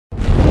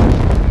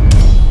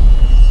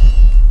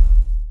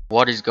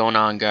What is going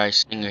on,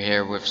 guys? Singer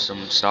here with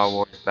some Star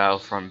Wars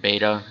Battlefront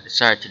beta.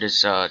 Decided to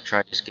just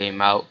try this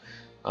game out.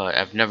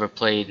 I've never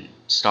played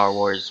Star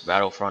Wars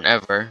Battlefront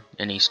ever,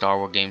 any Star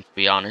Wars game to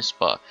be honest,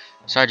 but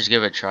decided to just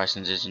give it a try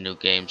since it's a new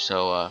game.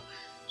 So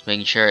just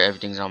making sure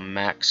everything's on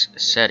max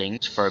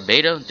settings. For a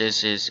beta,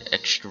 this is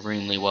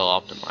extremely well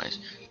optimized.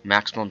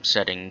 Maximum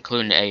setting,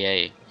 including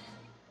AA.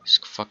 It's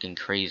fucking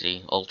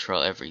crazy.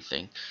 Ultra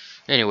everything.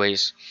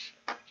 Anyways.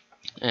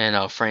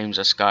 And frames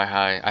are sky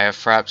high. I have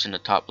fraps in the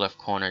top left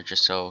corner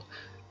just so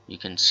you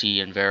can see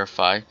and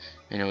verify.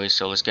 Anyway,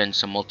 so let's get into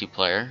some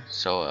multiplayer.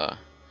 So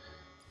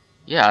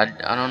yeah,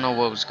 I don't know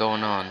what was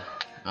going on.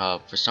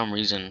 For some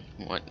reason,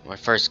 my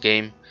first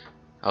game,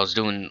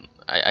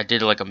 I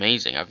did like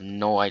amazing. I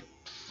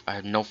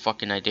have no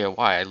fucking idea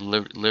why. I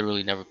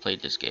literally never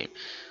played this game,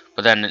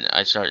 but then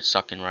I started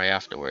sucking right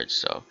afterwards.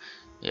 So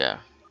yeah,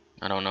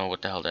 I don't know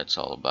what the hell that's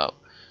all about.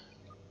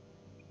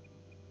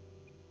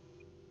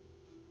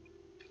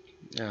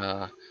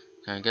 Can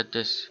I get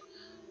this?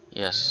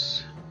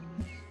 Yes.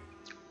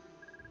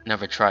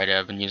 Never tried it.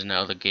 I've been using that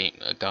other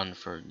gun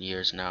for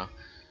years now.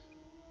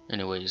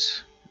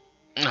 Anyways.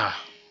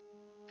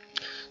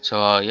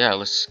 So yeah,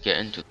 let's get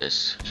into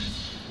this.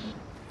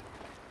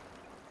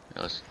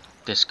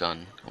 This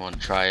gun. I want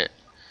to try it.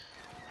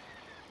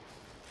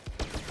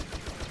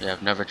 Yeah,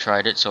 I've never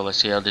tried it, so let's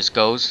see how this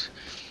goes.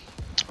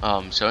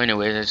 So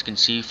anyways, as you can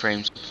see,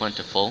 frames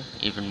plentiful,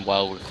 even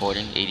while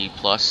recording, 80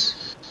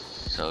 plus.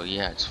 So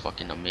yeah, it's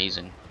fucking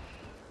amazing.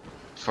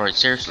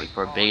 Seriously,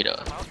 for a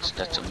beta,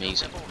 that's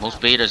amazing. Most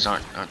betas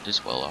aren't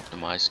this well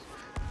optimized.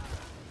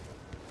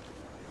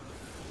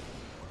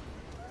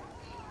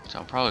 So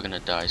I'm probably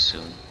gonna die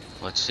soon.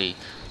 Let's see.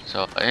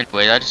 So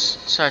anyway, I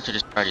just decided to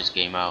just try this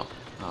game out.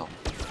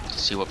 To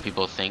see what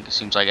people think. It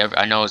seems like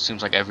I know it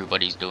seems like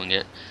everybody's doing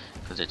it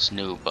because it's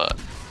new, but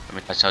I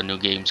mean that's how new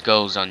games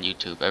goes on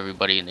YouTube.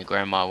 Everybody and their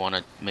grandma want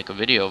to make a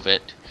video of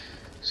it.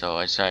 So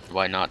I decided,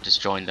 why not just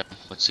join them?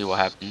 Let's see what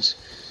happens.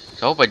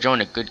 So I hope I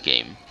join a good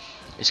game.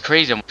 It's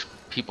crazy how much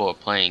people are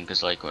playing,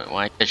 because like when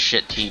I get a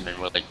shit team and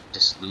we're like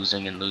just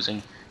losing and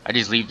losing, I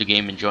just leave the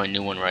game and join a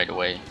new one right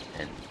away.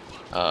 And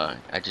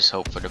I just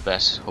hope for the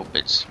best. Hope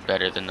it's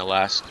better than the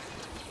last.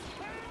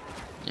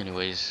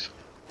 Anyways,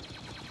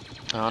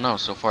 I don't know.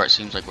 So far it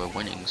seems like we're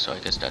winning, so I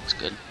guess that's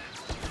good.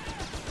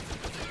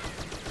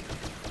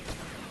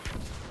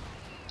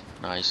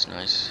 Nice,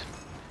 nice.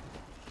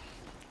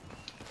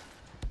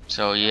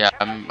 So yeah,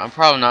 I'm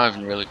probably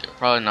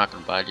not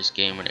gonna buy this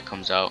game when it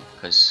comes out,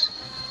 because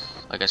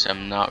like I said,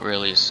 I'm not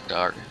really a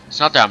star.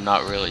 It's not that I'm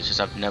not really, it's just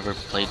I've never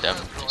played them.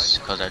 It's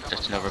because I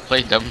just never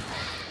played them.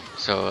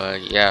 So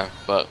yeah,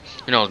 but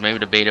who knows, maybe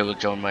the beta will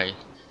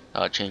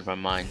change my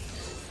mind.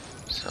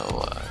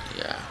 So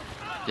yeah,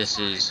 this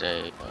is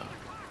a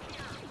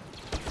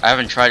I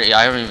haven't tried it.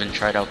 I haven't even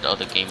tried out the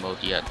other game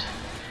mode yet.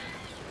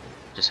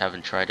 Just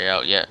haven't tried it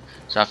out yet.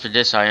 So after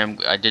this,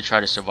 I did try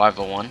the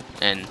survival one,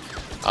 and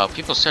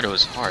people said it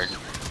was hard,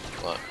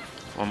 but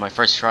on my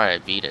first try I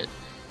beat it.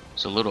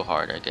 It's a little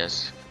hard, I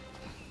guess,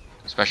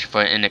 especially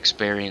for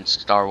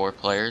inexperienced Star Wars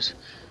players.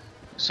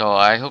 So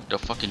I hope the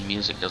fucking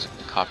music doesn't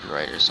get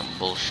copyrighted or some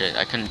bullshit.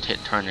 I couldn't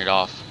turn it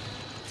off.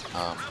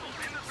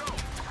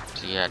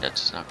 So yeah,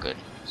 that's not good.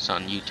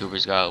 Some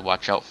YouTubers gotta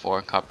watch out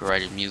for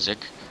copyrighted music.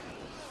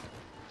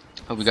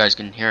 Hope you guys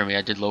can hear me.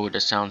 I did lower the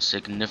sound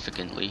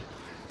significantly.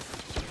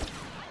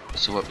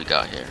 Let's see what we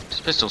got here. This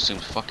pistol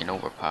seems fucking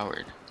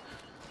overpowered.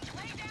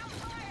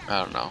 I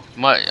don't know.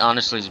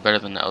 Honestly, it's better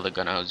than the other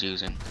gun I was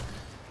using.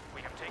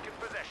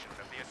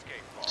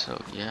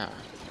 So yeah,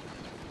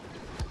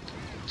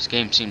 this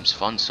game seems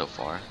fun so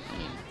far. I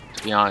mean,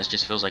 to be honest, it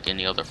just feels like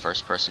any other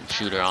first-person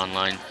shooter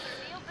online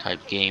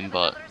type game.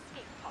 But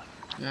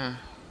yeah,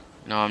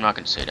 no, I'm not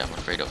gonna say that. I'm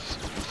afraid of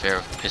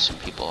pissing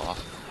people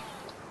off.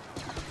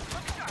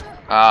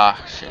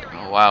 Ah, shit.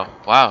 Oh wow,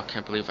 wow!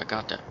 Can't believe I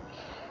got that.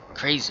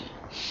 Crazy.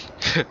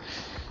 Let's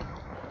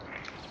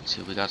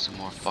see, we got some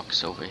more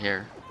fucks over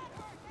here.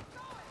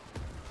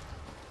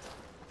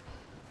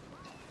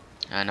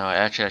 I know,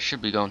 actually I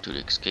should be going to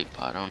the escape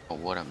pod. I don't know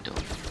what I'm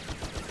doing.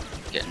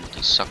 Getting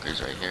these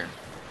suckers right here.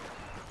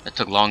 That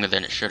took longer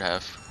than it should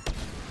have.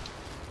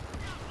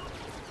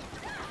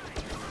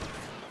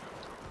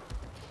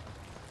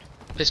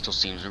 Pistol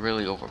seems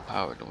really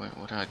overpowered.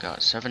 What do I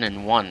got? 7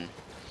 and 1.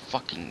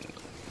 Fucking,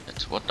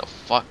 that's what the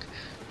fuck.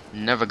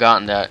 Never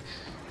gotten that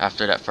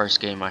after that first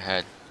game I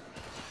had.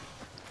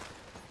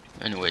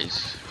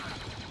 Anyways,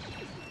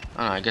 I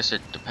don't know, I guess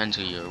it depends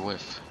who you're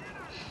with.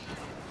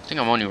 I think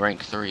I'm only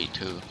rank 3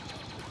 too.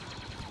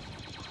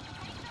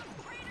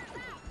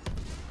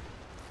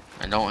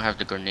 I don't have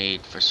the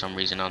grenade for some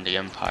reason on the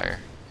Empire.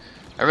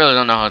 I really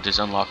don't know how this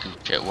unlocking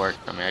shit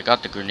worked. I mean, I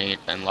got the grenade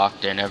and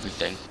locked in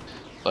everything,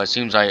 but it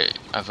seems I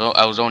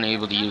was only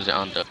able to use it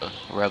on the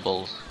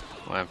Rebels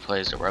when I play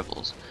as the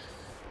Rebels,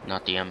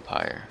 not the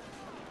Empire.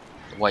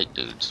 The white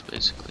dudes,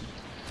 basically,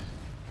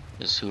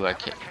 is who I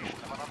can,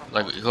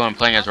 like who I'm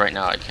playing as right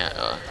now. I can't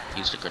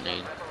use the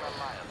grenade.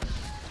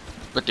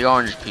 But the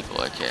orange people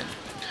I can.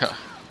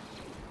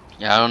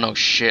 Yeah, I don't know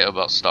shit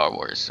about Star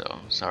Wars, so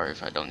sorry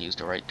if I don't use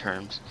the right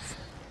terms.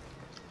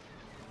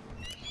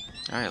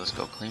 Alright, let's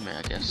go claim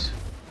it, I guess.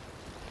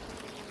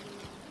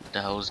 What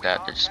the hell is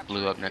that that just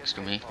blew up next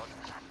to me?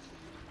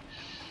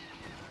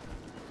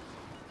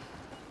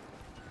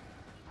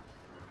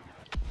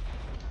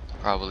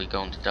 Probably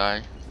going to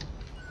die.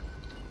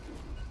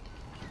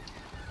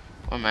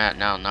 Where am I at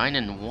now?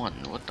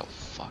 9-1. What the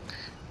fuck?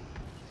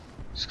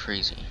 It's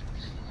crazy.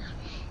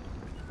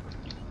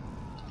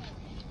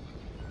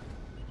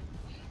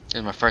 This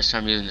is my first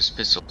time using this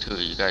pistol too.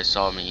 You guys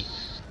saw me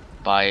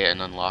buy it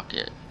and unlock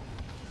it.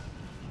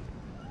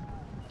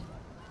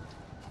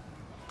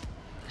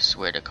 I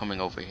swear they're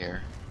coming over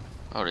here.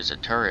 Oh, there's a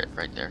turret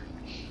right there.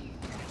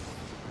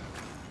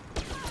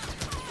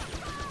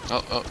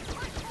 Oh, oh.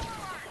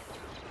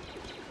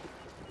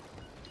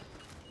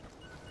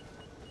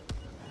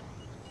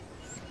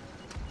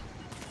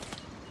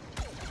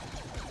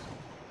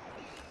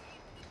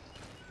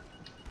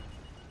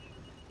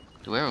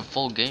 Do we have a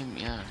full game?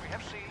 Yeah.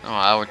 Oh,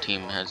 our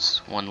team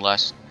has one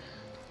less.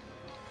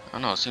 I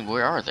don't know. Seems,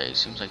 where are they?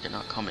 Seems like they're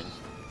not coming.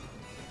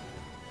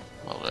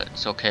 Well,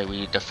 it's okay.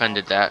 We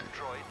defended that.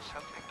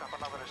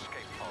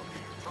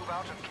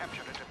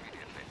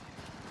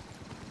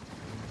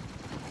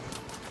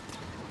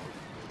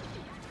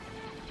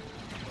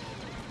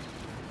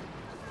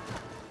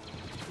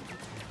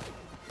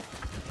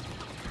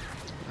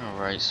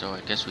 Alright, so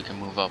I guess we can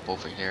move up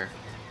over here.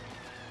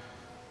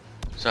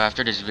 So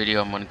after this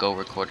video, I'm gonna go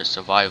record a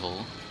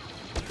survival.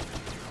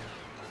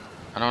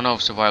 I don't know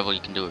if survival you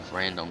can do with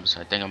randoms.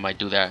 I think I might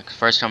do that.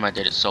 First time I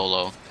did it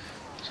solo,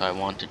 so I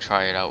want to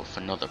try it out with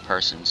another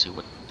person, see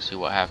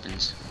what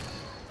happens.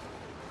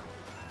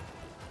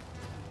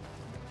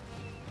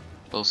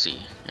 We'll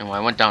see. And when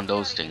I went down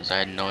those things, I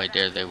had no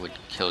idea they would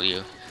kill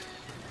you.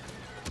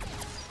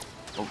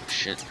 Oh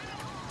shit.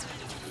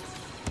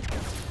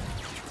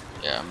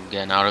 Yeah, I'm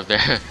getting out of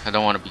there. I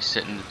don't want to be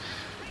sitting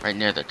right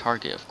near the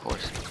target, of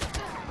course.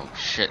 Oh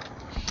shit.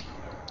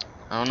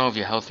 I don't know if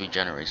your health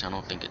regenerates. I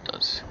don't think it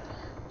does.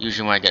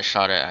 Usually when I get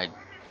shot at, I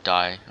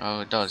die.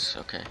 Oh, it does.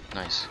 Okay,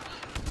 nice.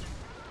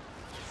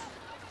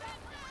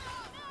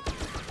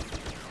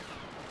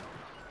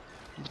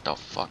 What the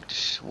fuck?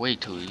 This is way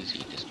too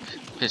easy. This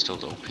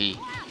pistol's OP.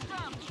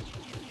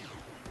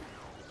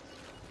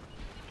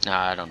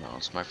 Nah, I don't know.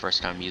 It's my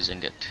first time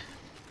using it.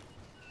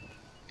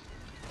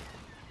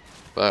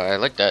 But I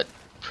like that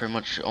pretty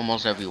much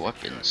almost every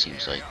weapon, it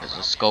seems like. There's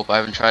a scope. I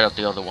haven't tried out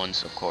the other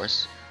ones, of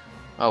course.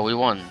 Oh, we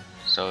won.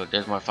 So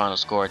there's my final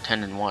score,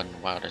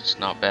 10-1. Wow, that's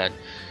not bad.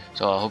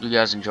 So I hope you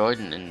guys enjoyed,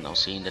 and I'll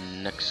see you in the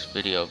next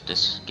video of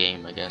this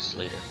game, I guess,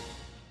 later.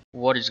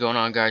 What is going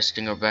on, guys?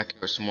 Stinger back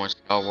for some more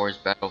Star Wars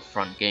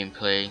Battlefront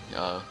gameplay.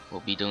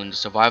 We'll be doing the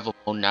survival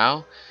mode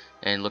now,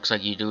 and it looks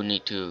like you do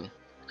need to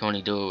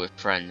only do it with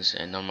friends,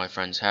 and none of my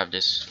friends have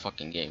this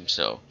fucking game.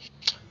 So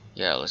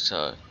yeah, let's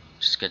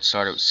just get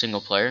started with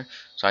single player.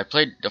 So I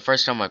played the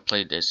first time I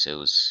played this. It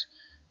was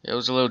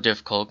a little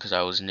difficult because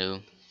I was new.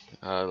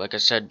 Like I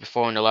said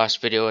before in the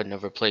last video, I'd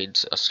never played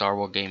a Star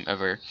Wars game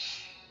ever,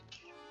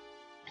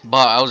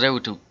 but I was able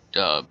to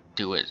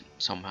do it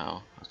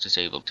somehow. I was just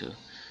able to.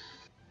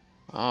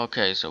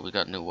 Okay, so we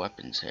got new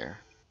weapons here.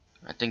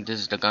 I think this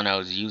is the gun I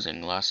was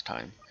using last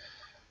time,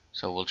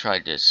 so we'll try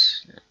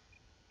this.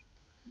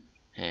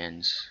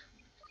 Hands.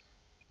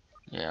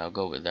 Yeah, I'll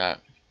go with that.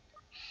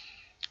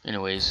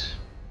 Anyways,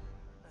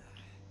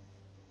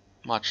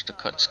 watch the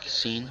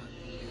cutscene.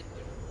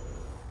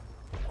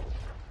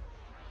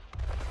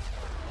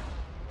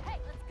 Hey,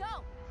 let's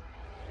go.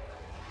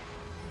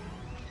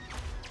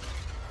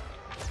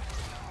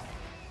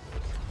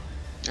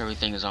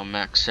 Everything is on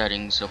max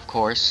settings, of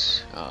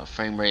course.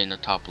 Frame rate in the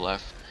top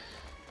left.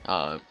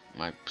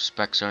 My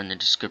specs are in the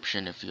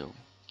description if you're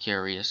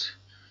curious.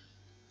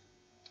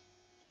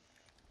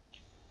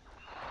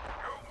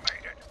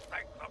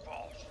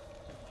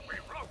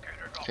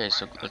 Okay,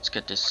 so let's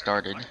get this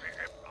started.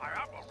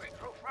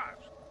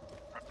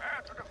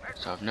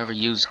 So I've never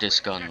used this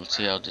gun. Let's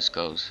see how this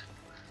goes.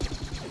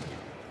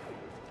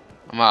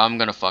 I'm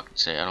gonna fucking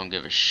say I don't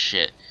give a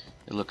shit.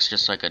 It looks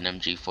just like an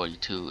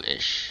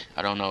MG42-ish.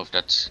 I don't know if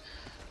that's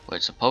what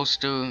it's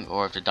supposed to,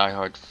 or if the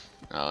diehard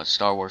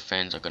Star Wars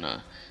fans are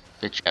gonna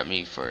bitch at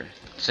me for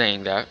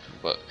saying that.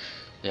 But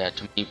yeah,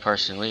 to me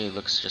personally, it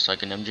looks just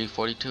like an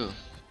MG42.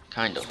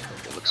 Kind of.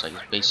 It looks like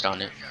it's based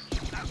on it.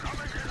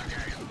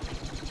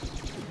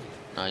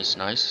 Nice,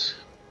 nice.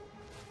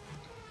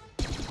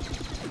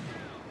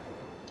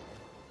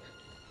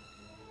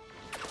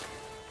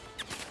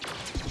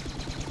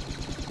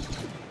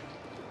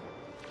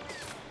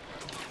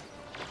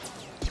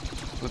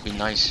 It would be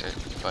nice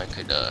if I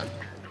could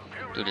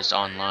do this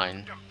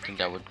online. I think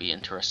that would be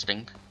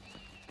interesting.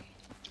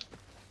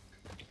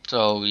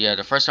 So yeah,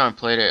 the first time I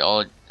played it,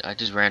 I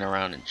just ran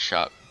around and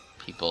shot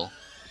people.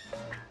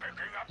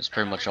 That's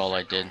pretty much all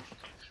I did.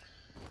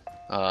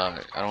 I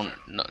don't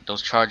know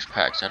those charge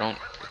packs. I don't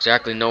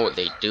exactly know what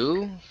they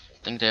do.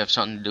 I think they have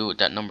something to do with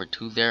that number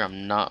 2 there.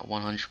 I'm not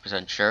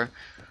 100% sure,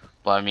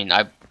 but I mean,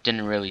 I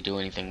didn't really do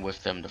anything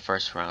with them the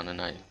first round, and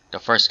the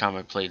first time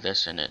I played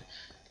this, and it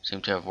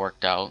seemed to have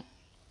worked out.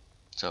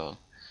 So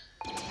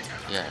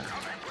yeah,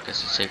 I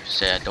guess it's safe to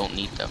say I don't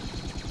need them.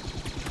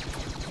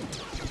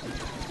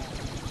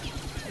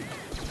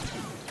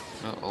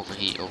 Oh,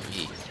 overheat.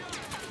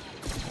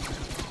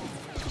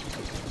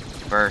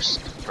 Burst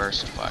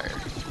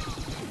fire.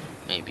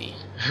 Maybe.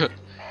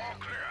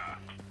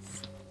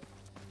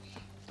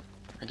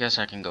 I guess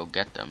I can go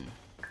get them.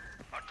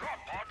 A drop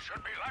pod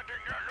should be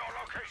landing near your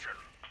location.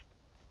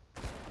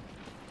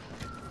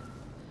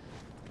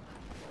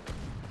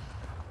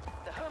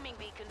 The homing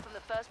beacon from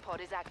the first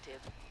pod is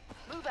active.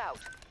 Move out.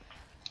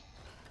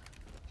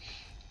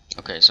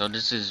 Okay, so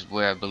this is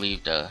where I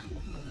believe the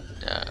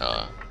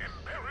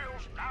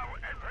Imperials now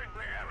entering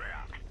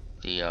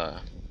the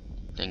area.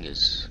 thing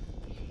is.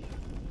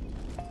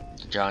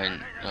 The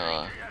giant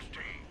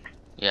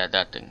yeah,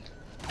 that thing.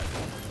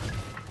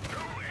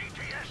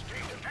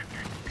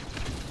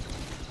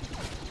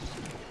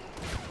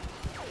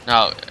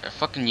 Now I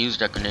fucking used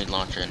that grenade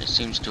launcher, and it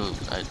seems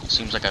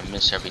like I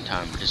miss every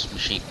time. This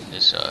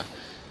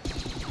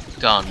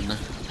gun,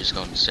 I'm just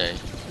going to say,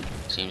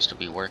 seems to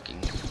be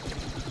working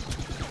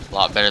a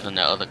lot better than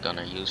that other gun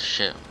I used.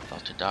 Shit, I'm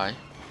about to die.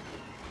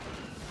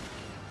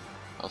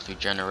 Health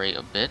regenerate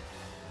a bit.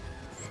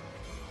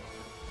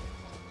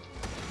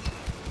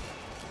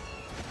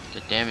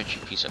 Good damage,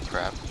 you piece of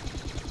crap.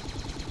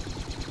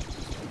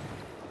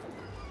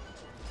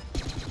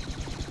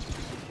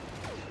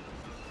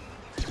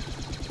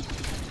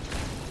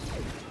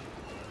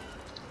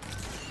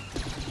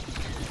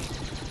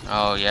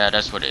 Oh yeah,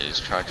 that's what it is.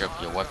 Charge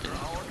up your weapon.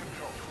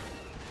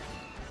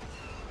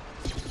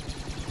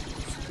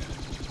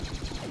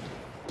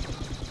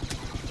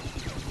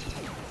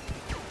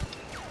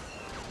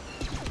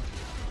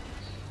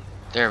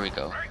 There we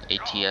go.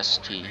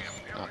 ATST.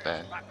 Not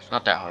bad.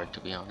 Not that hard, to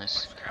be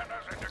honest.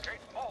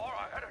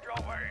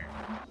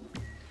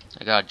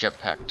 I got a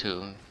jetpack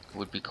too. It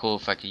would be cool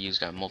if I could use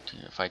that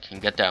if I can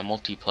get that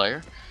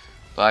multiplayer.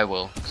 But I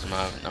will, because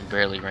I'm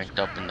barely ranked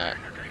up in that.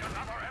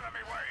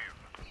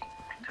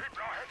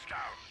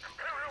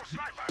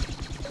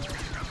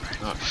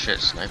 Oh shit,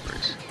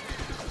 snipers.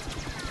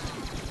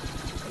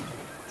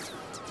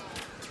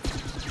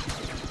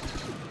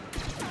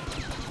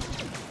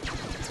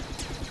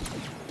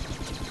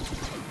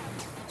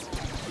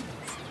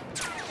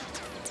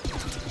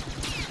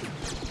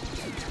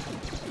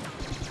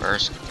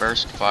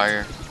 Burst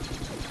fire.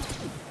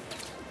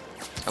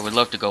 I would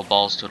love to go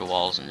balls to the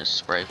walls and just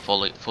spray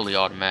fully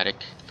automatic.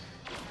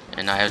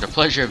 And I have the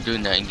pleasure of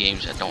doing that in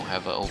games that don't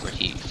have an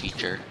overheat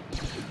feature.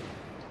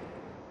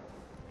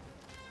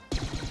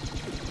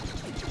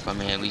 I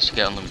mean, at least you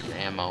get unlimited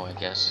ammo, I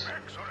guess.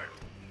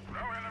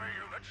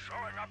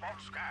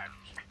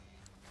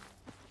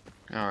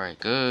 Alright,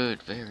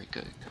 good, very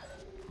good.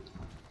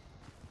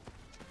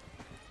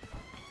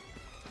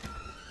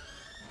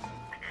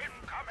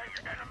 Incoming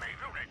enemy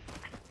unit.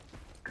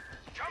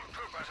 Jump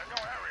troopers in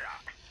your area.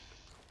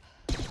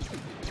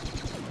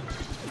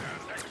 Their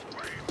next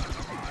wave has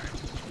arrived.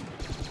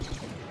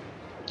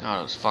 Oh,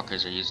 those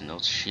fuckers are using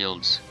those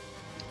shields.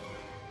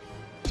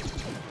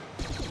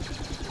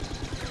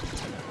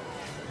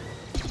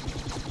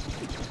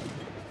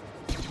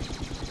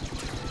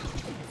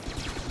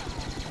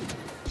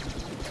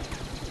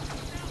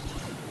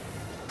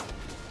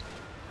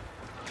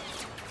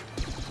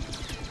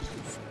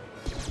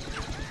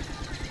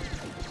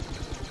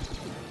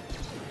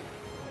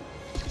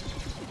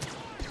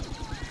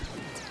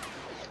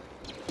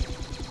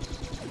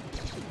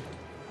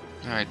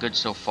 Alright, good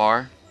so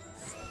far.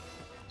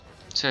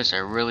 Seriously,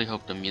 I really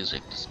hope the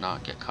music does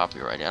not get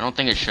copyrighted. I don't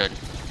think it should.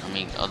 I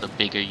mean, other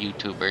bigger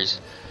YouTubers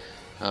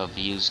have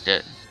used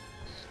it.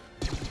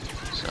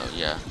 So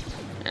yeah,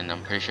 and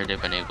I'm pretty sure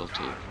they've been able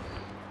to,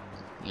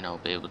 you know,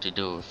 be able to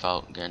do it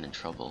without getting in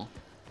trouble.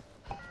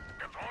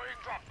 Deploying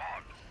drop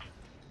pod.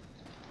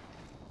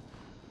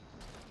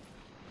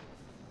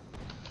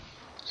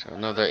 So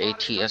another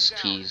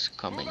ATST's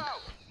coming.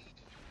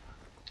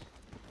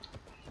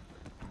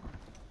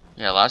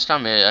 Yeah, last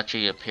time it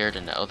actually appeared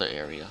in the other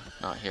area,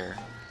 not here.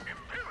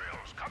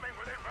 Imperials coming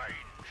within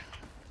range.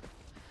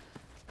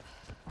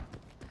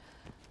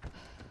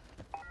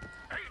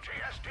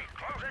 ATST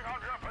closing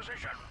on your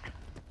position.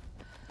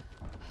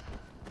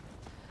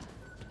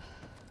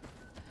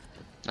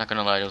 Not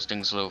gonna lie, those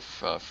things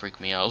freak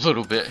me out a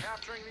little bit.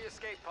 Capturing the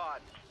escape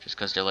pod. Just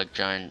because they're like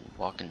giant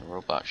walking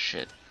robot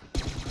shit.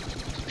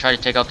 Try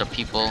to take out the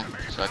people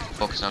so I can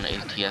focus on the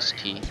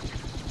ATST.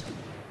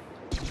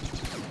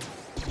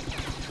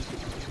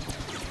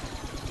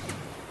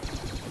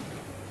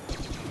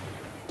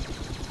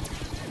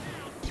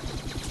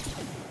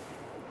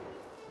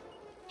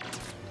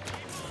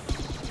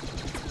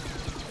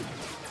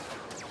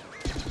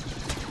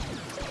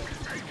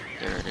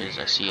 There it is,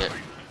 I see it.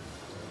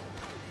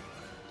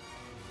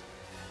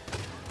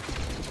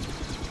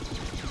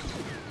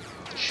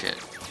 Shit.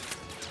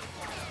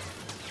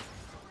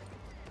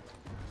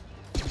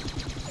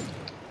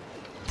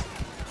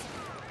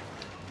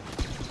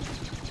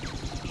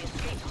 The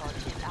escape pod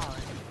is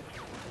ours.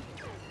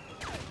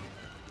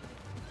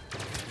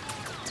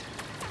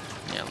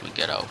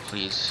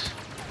 please.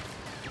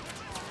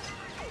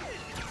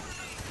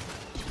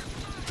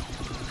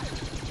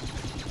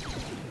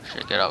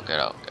 Shit, get out, get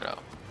out, get out.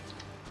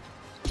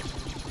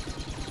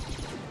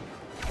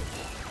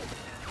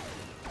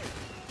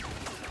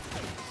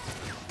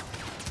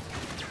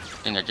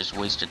 I think I just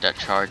wasted that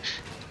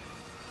charge.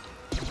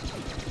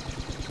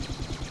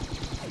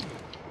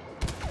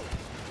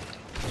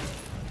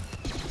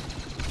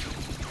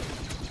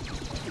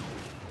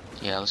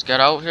 Yeah, let's get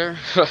out here.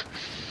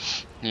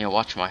 Need to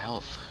watch my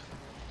health.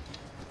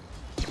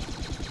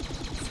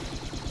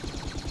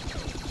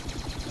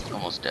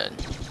 Almost dead.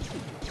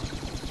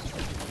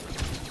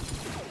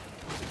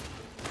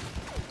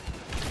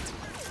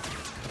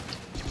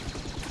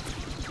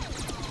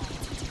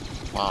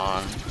 Come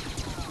on.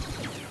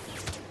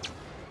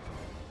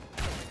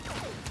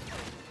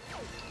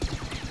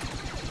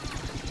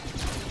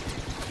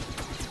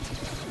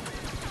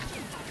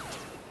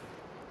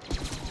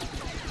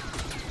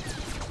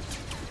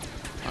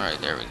 Alright,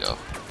 there we go.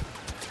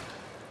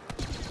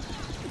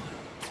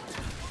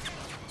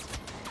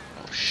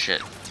 Oh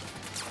shit.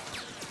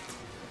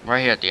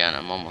 Right here at the end,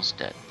 I'm almost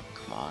dead.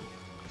 Come on.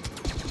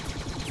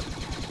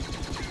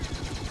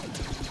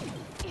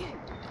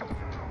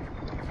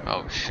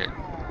 Oh shit.